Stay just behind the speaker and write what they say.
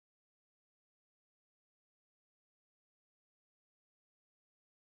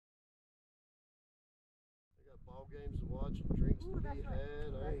got ball games to watch and drinks to be had.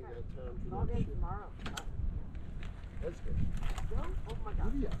 I ain't got time for Ball that game shit. tomorrow. Let's go. Oh my God.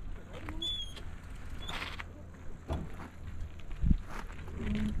 What are you? Wait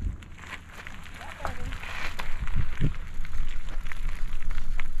a minute.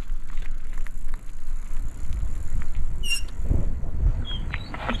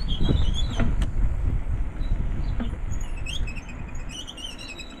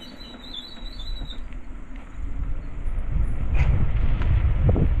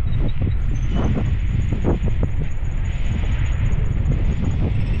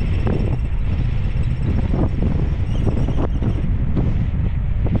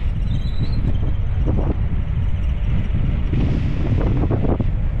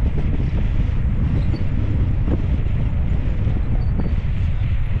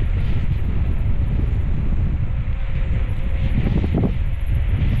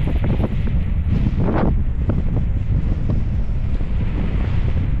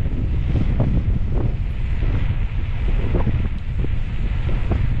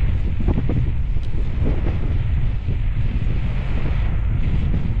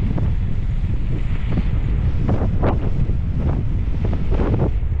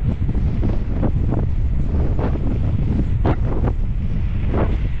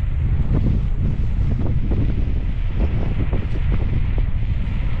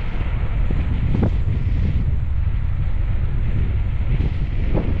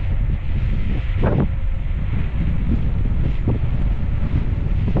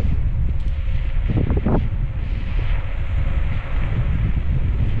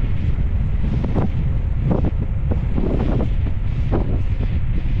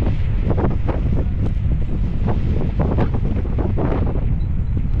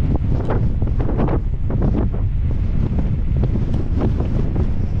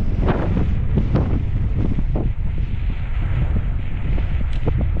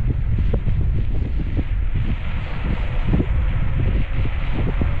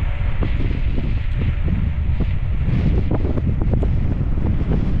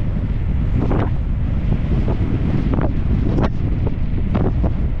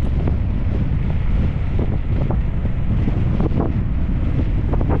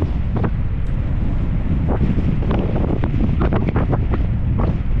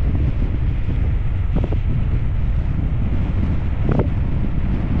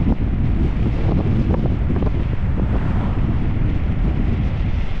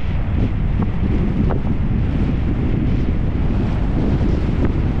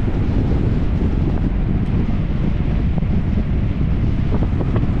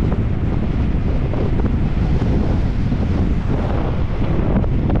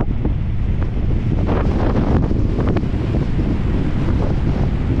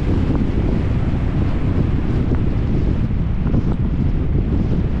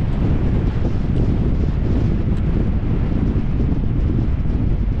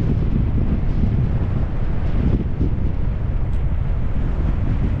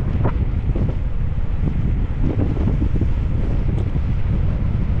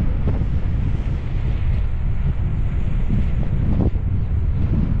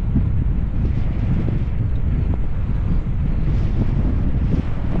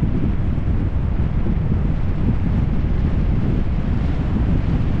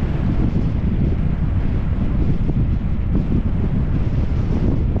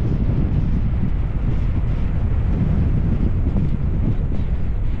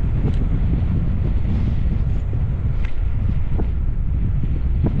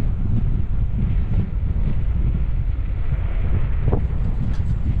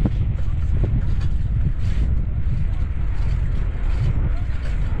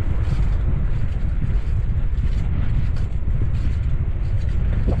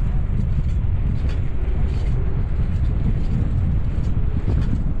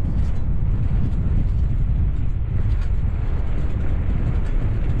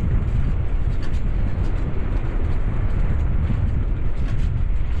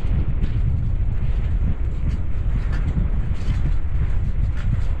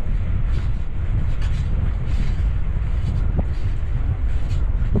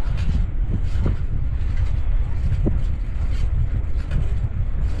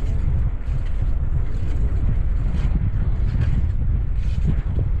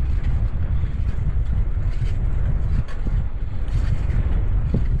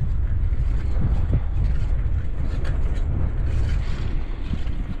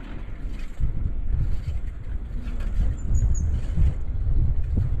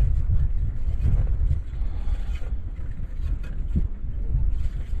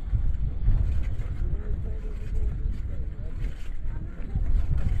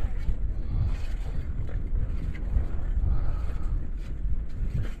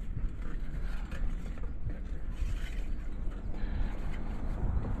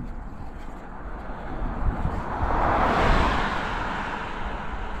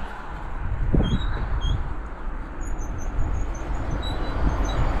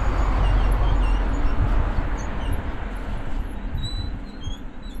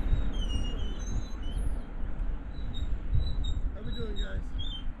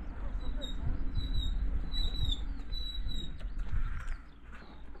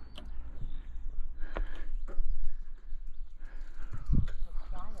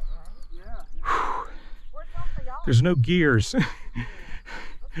 There's no gears.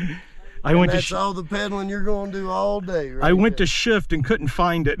 That's all the pedaling you're going to do all day, right? I went to shift and couldn't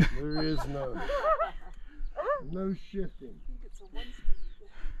find it. There is no shifting.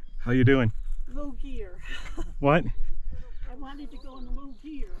 How you doing? Low gear. What? I wanted to go in low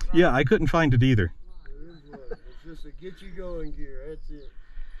gear. Yeah, I couldn't find it either. There is one. It's just a get you going gear. That's it.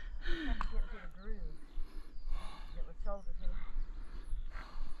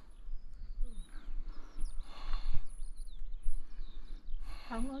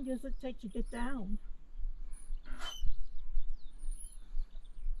 How long does it take to get down?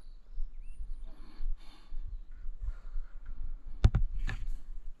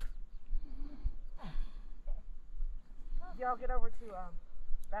 Y'all get over to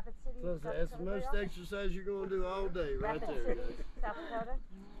Rapid City? So that's the most exercise you're going to do all day, right Rapid there. City, South Dakota?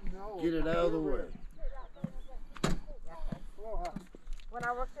 Get it out of the way. When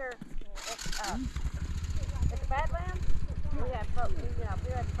I worked there at the Badlands, we had folks, we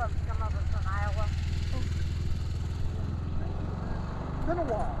had folks come over from Iowa. It's been a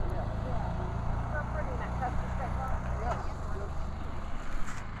while, yeah. It's real pretty in that Custom State Park. Yes.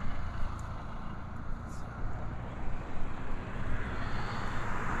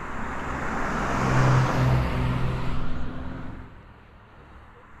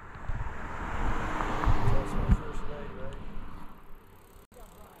 That's my first day, right?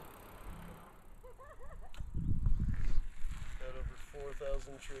 Got over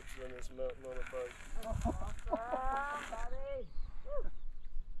 4,000 trips on this mountain on a bike.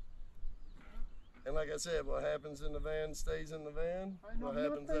 And like I said, what happens in the van stays in the van. What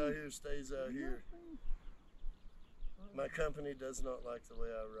happens out here stays out here. My company does not like the way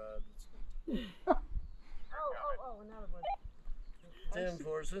I ride. Another one.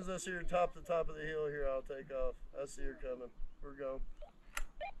 10-4. As soon as I see her the top of the hill here, I'll take off. I see her coming. We're going.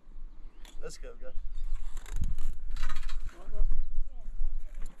 Let's go, guys.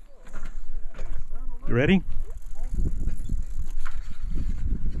 You ready?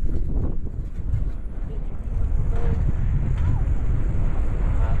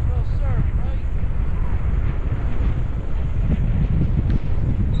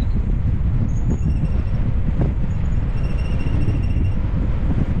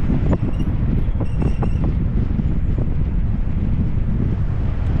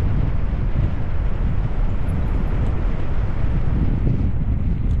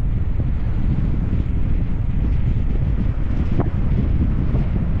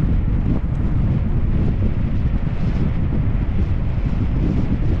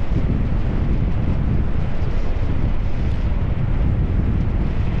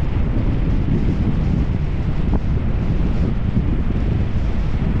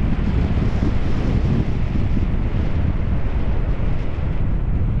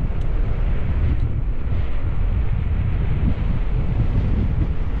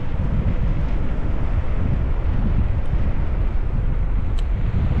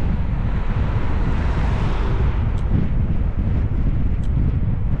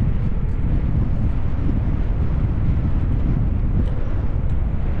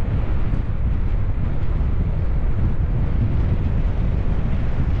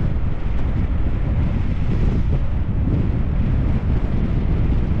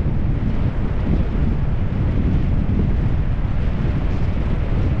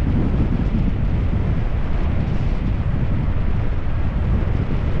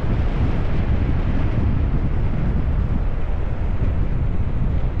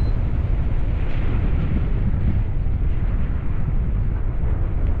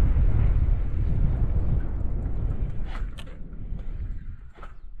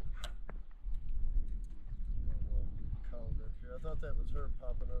 That was her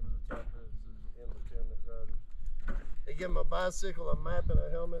popping over the top of his independent riders. They give them a bicycle, a map, and a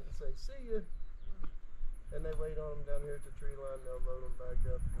helmet and say, see ya. And they wait on them down here at the tree line, they'll load them back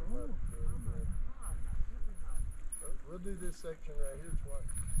up. We'll do this section right here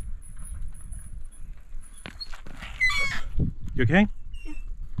twice. You okay?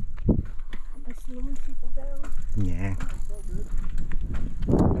 Am I slowing people down? Yeah.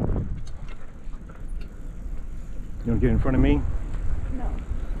 You want to get in front of me? No.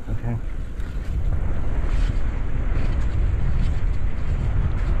 Okay.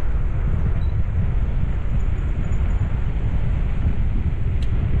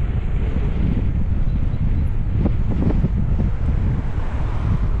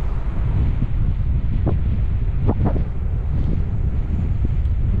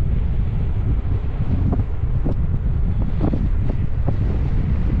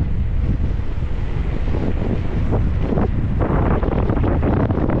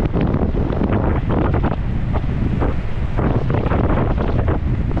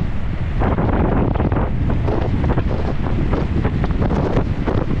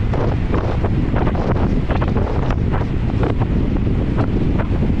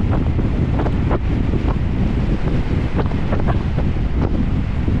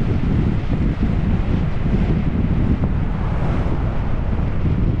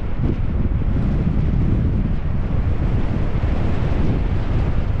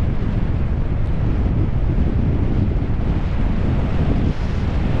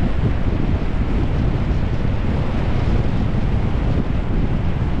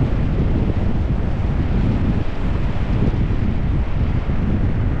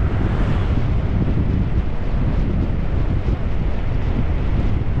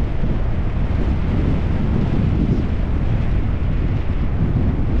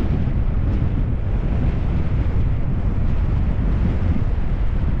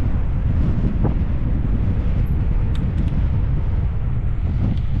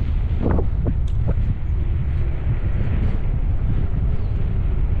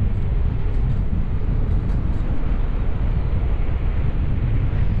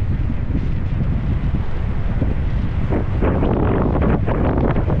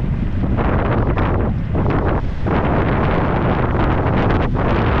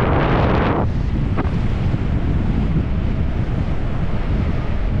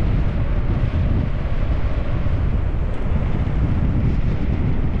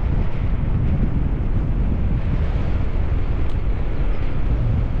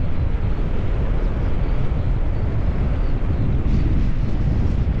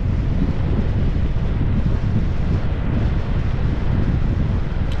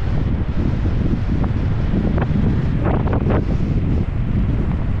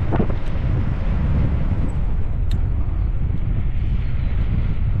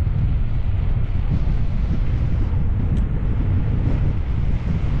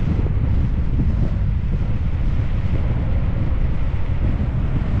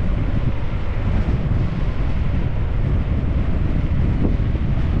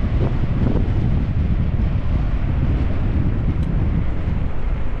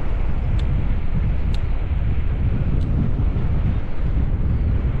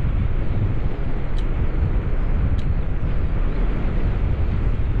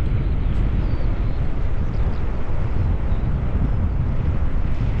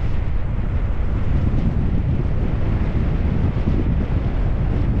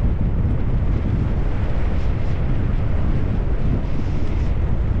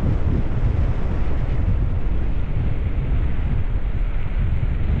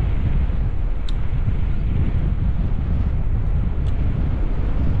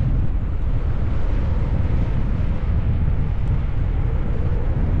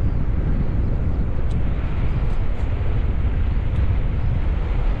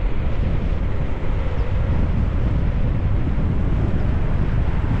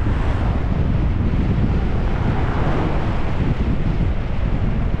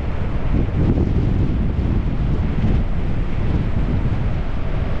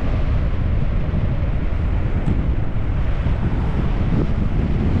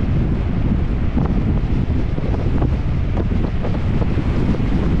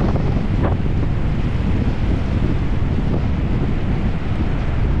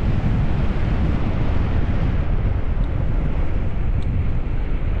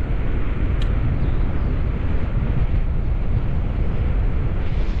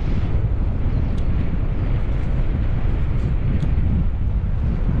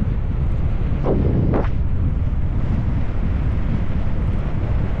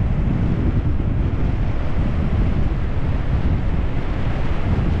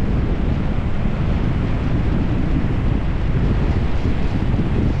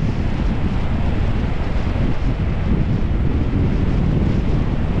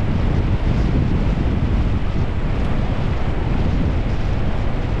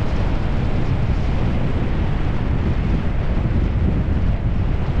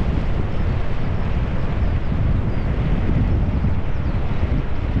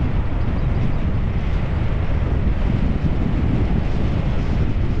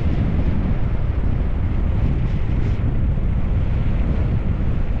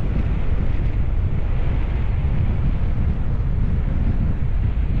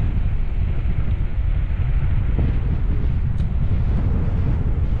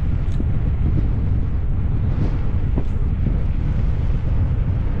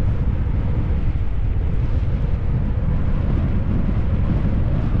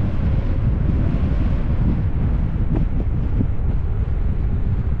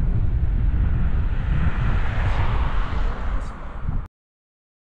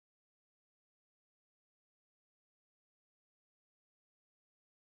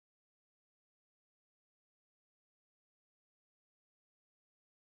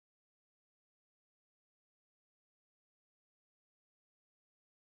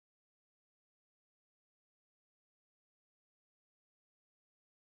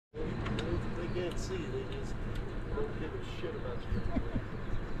 They can't see, they just don't give a shit about you.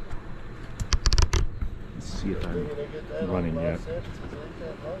 Let's see if Then I'm when they get that running on yet. sentences, they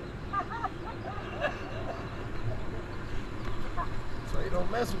can't hold. So you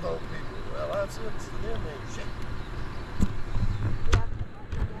don't mess with old people. Well, I've sentenced to them, ain't shit.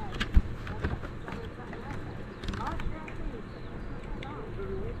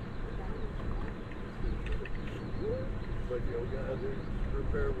 But you know, guys, there's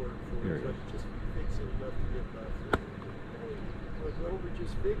repair work for There it. it But just fix it enough to get by. But why don't we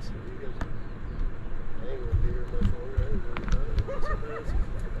just fix it? Because I ain't gonna be here much longer. I ain't gonna be done. Somebody else is.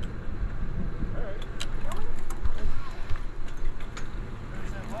 All right.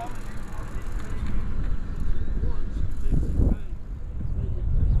 There's that law that you want me to pay you once. Fix it, pay. Pay you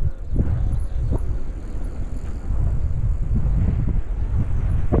 3 times.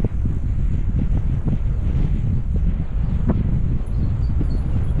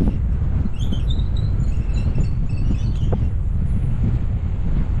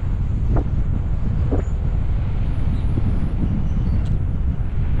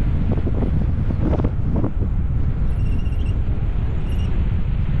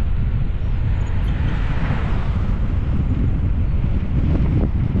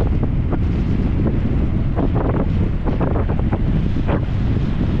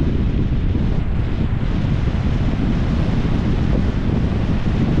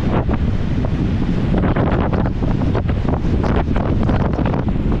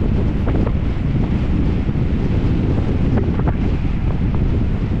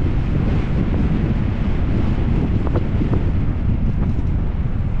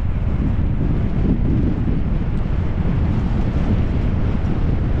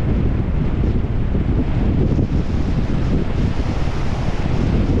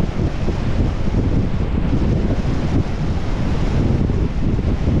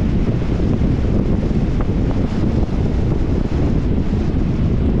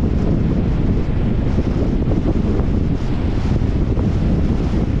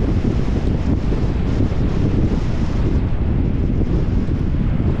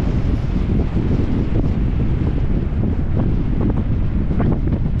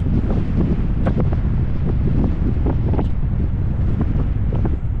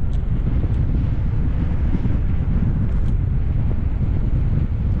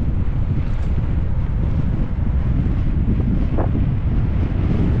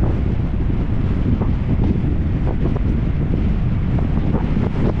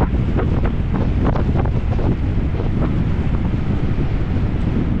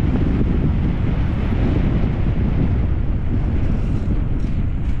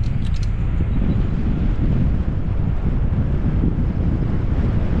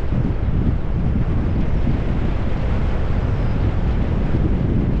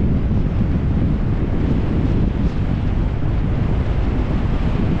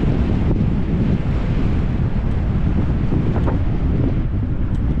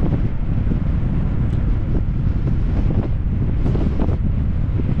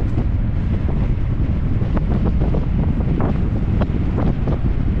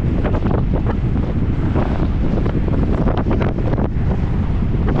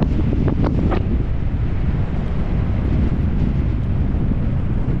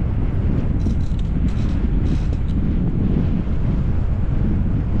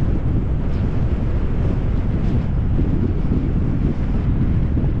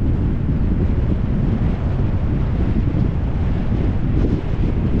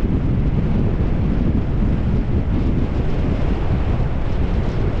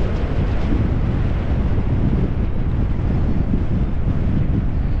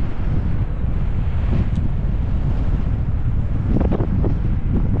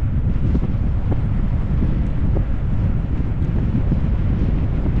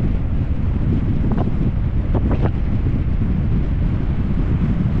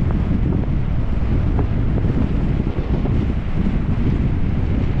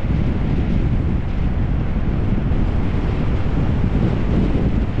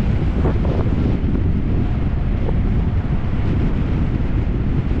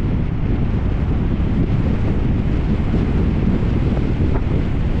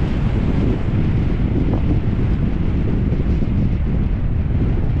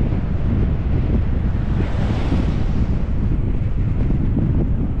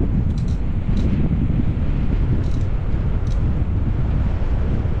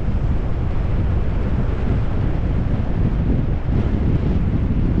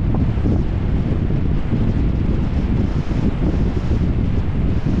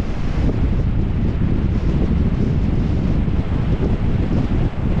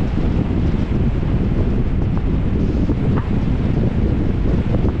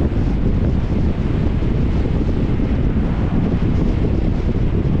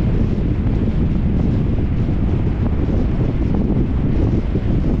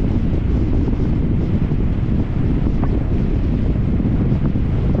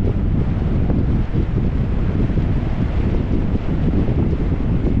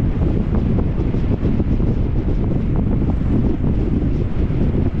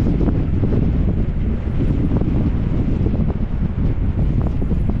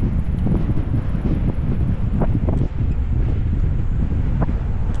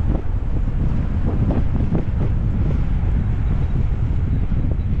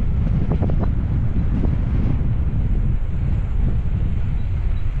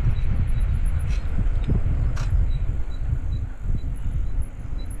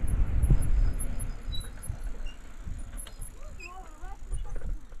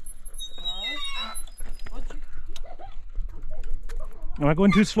 Am I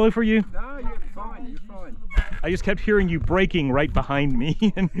going too slow for you? No, you're fine. You're fine. I just kept hearing you braking right behind me. Yeah,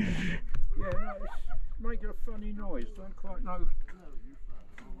 no, it's make a funny noise. Don't quite know.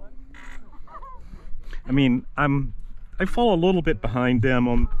 I mean, I fall a little bit behind them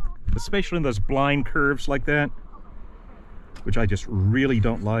on, especially in those blind curves like that, which I just really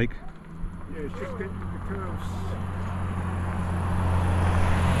don't like. Yeah, it's just getting the curves.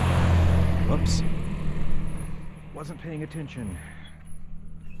 Whoops. Wasn't paying attention.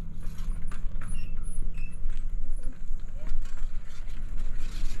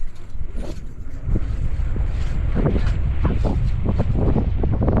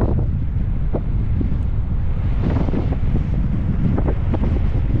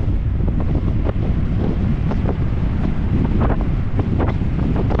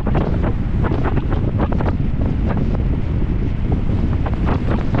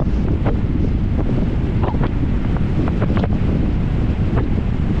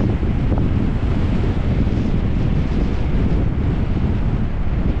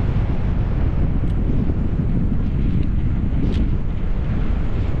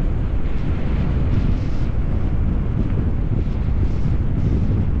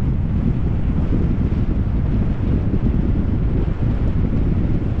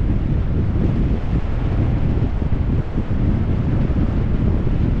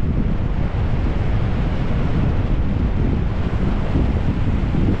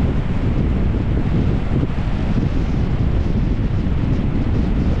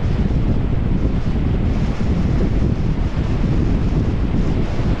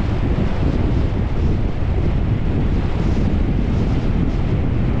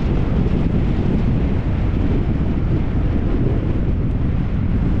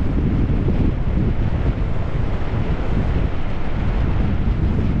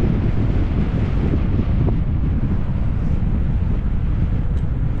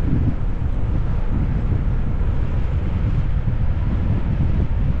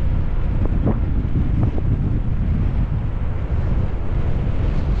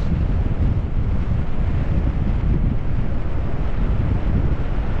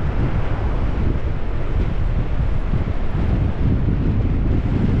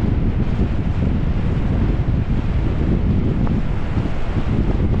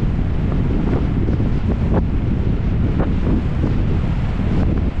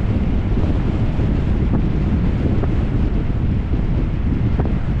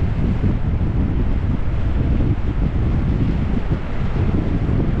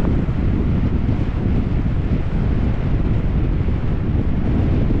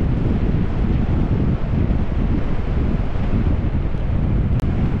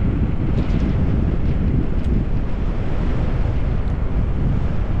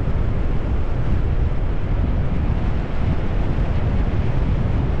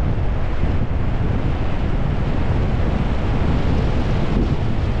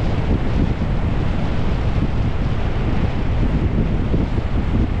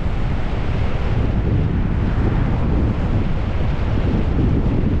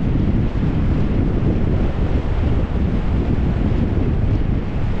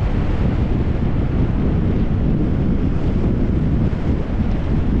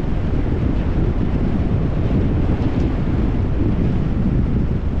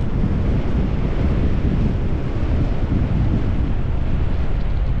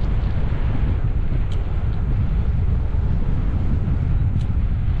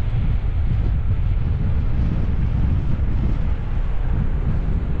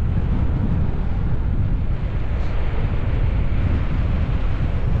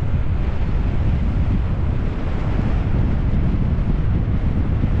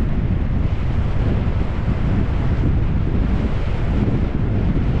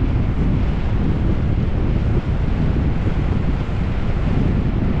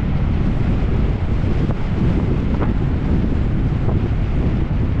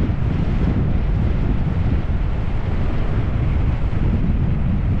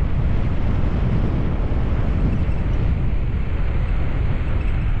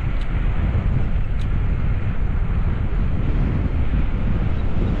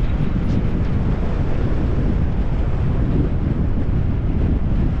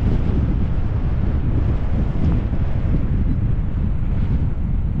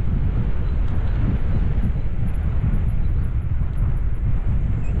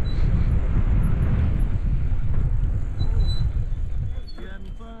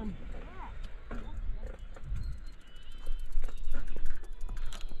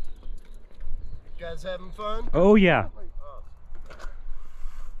 Guys having fun? Oh yeah.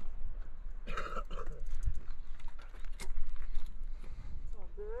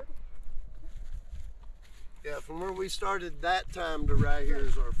 from where we started that time to right here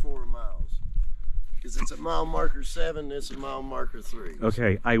is our 4 miles. Because it's at mile marker 7, this is mile marker 3.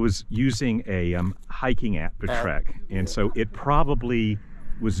 Okay, I was using a hiking app to trek, and so it probably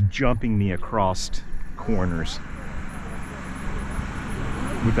was jumping me across corners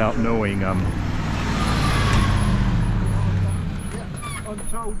without knowing. I'm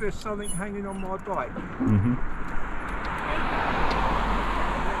told there's something hanging on my bike. Mm-hmm.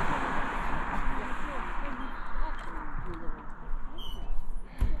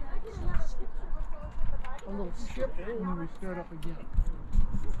 A little ship. And then we start up again.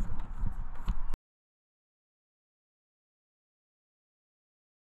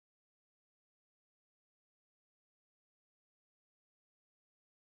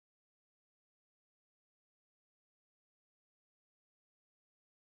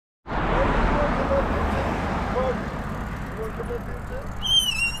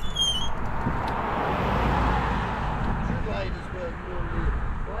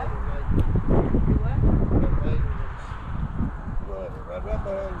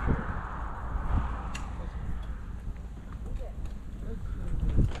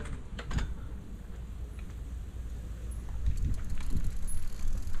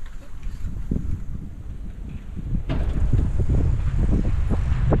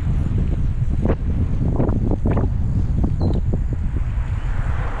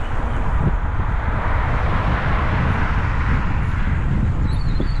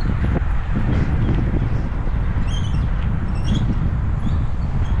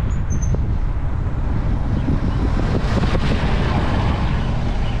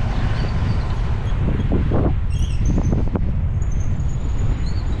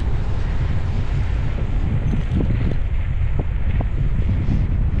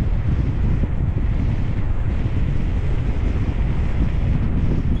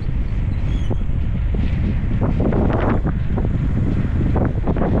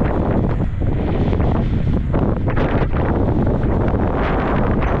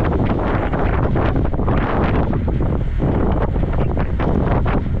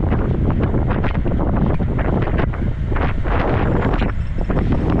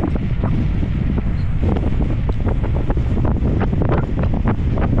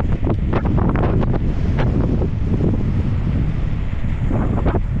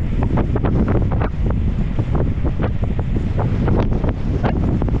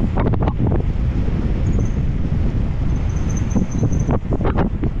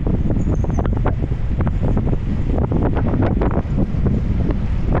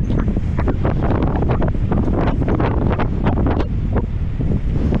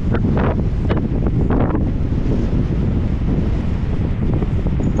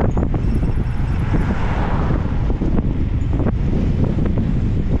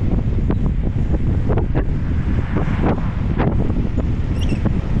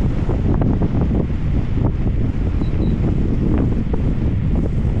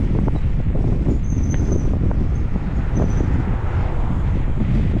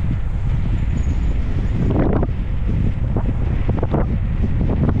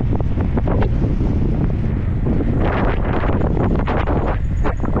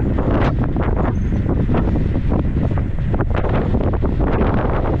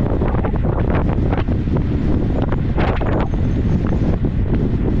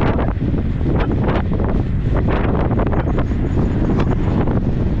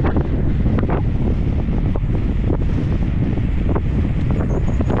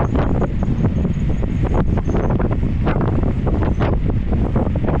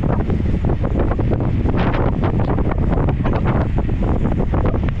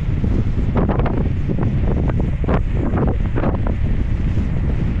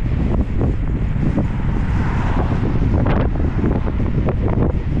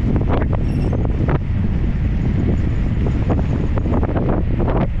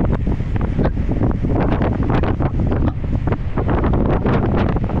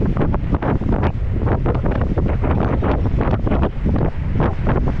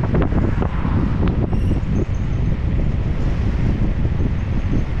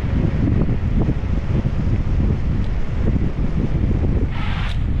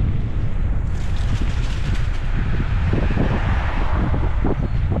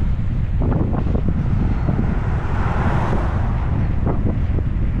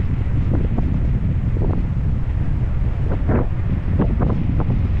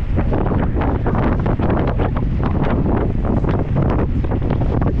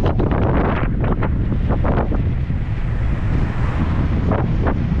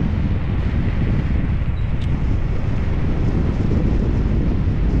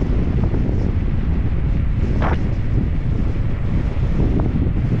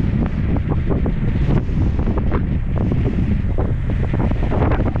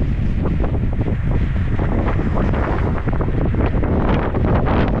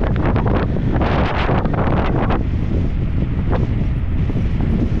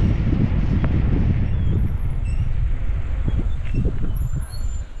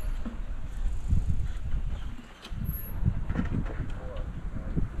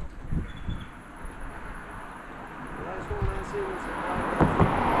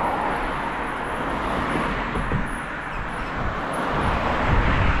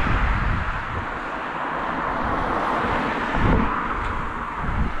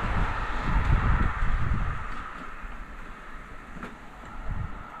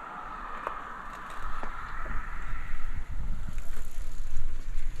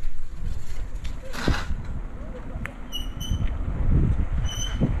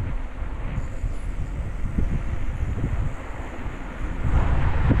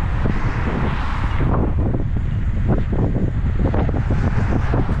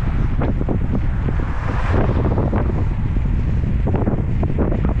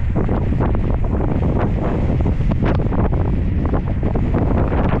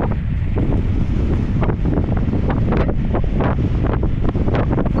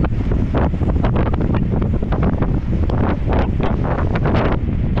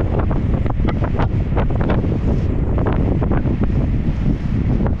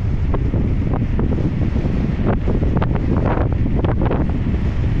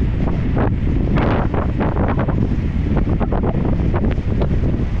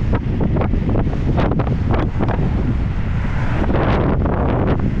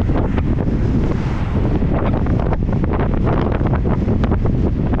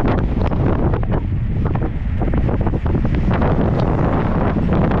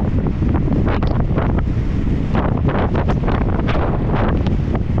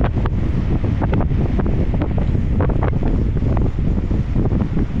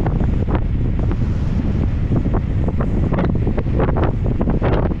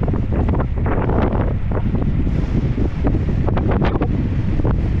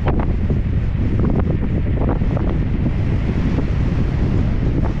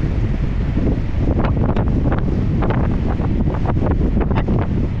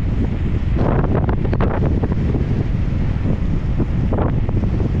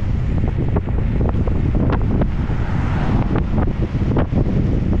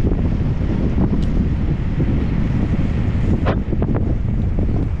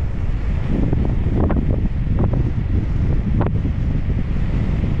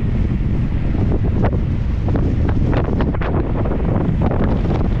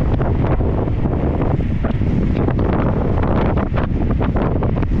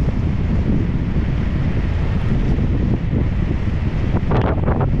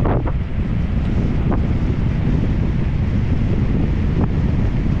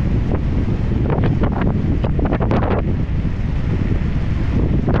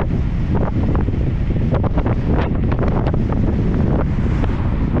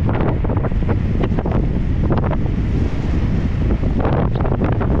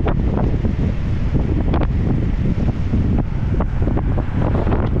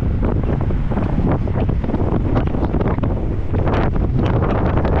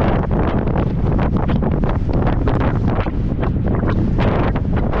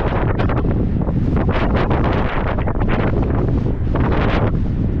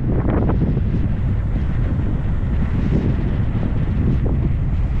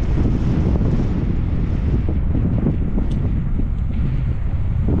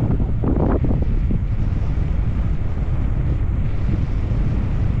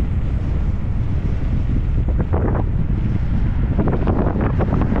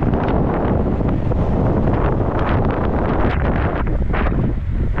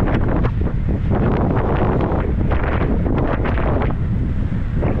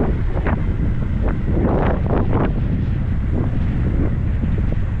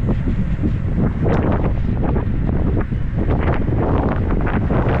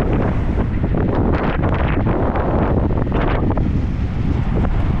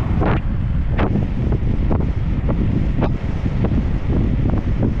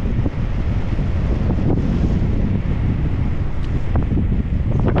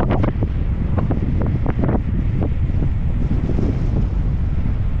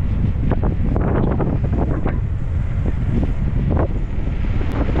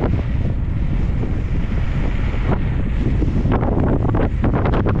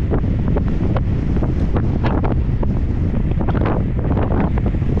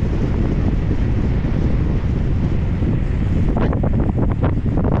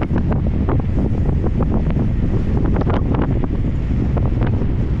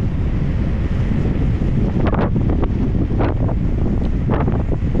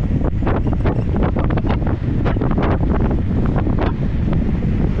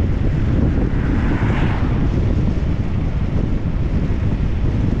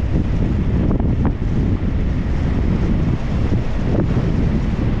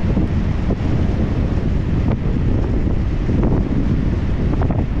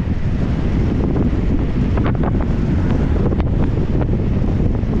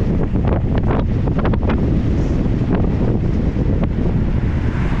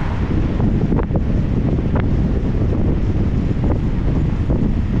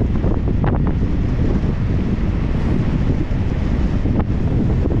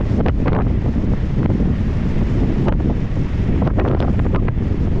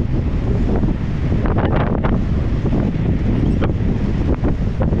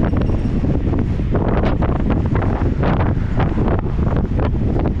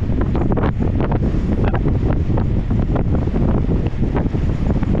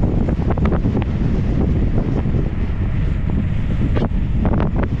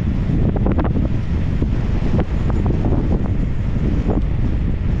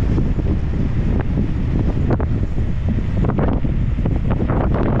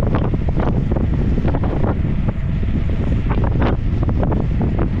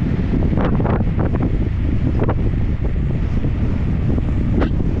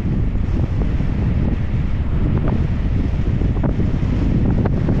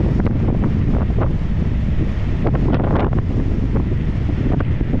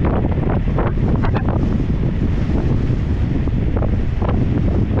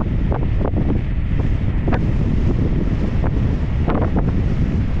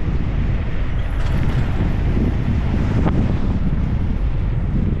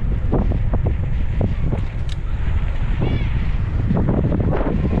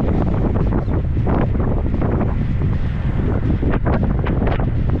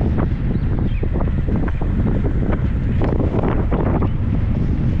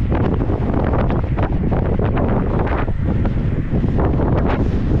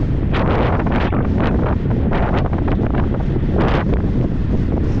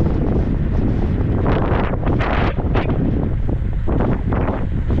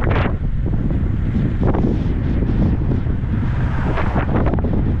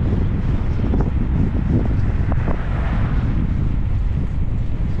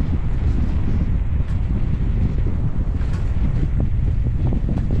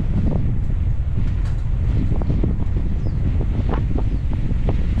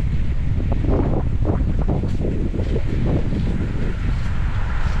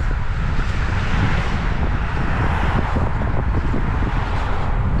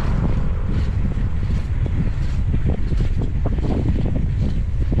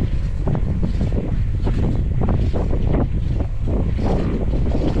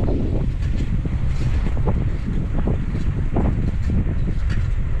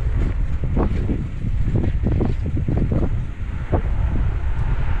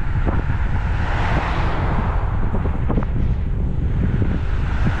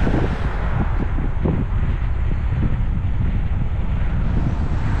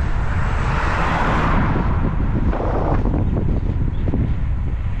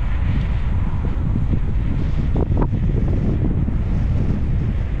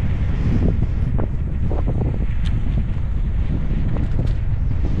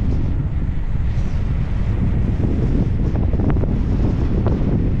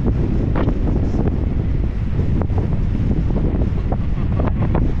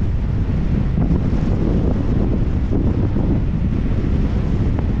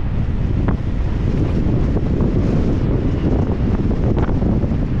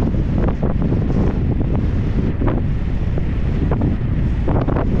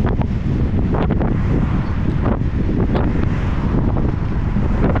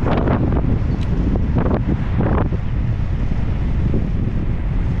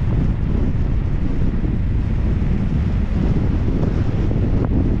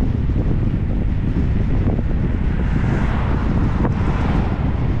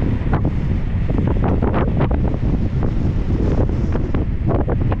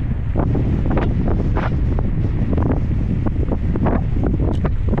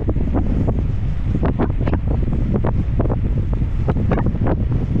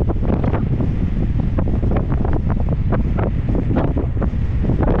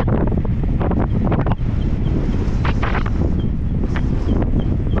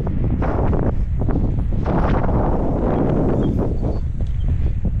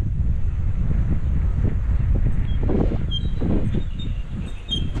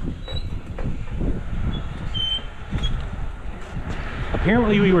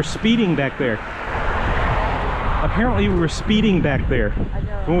 Apparently we were speeding back there. Apparently we were speeding back there. I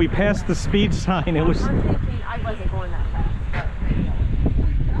know. When we passed the speed sign, it was... I'm thinking I wasn't going that fast.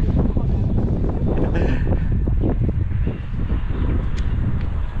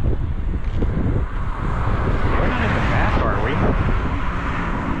 We're not in the back, are we?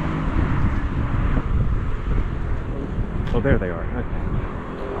 Oh, there they are. Okay.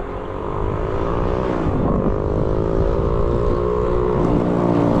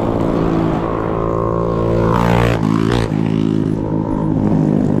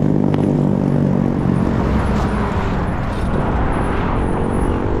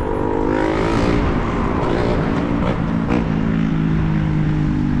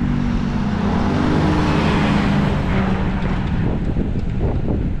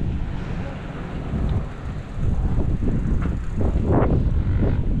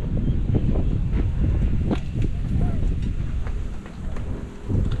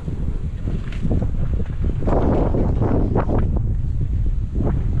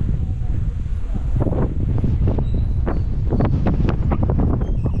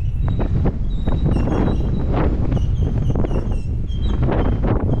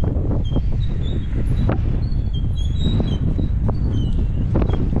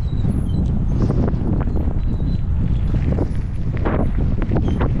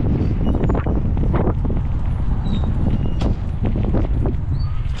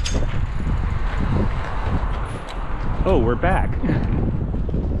 Oh, we're back.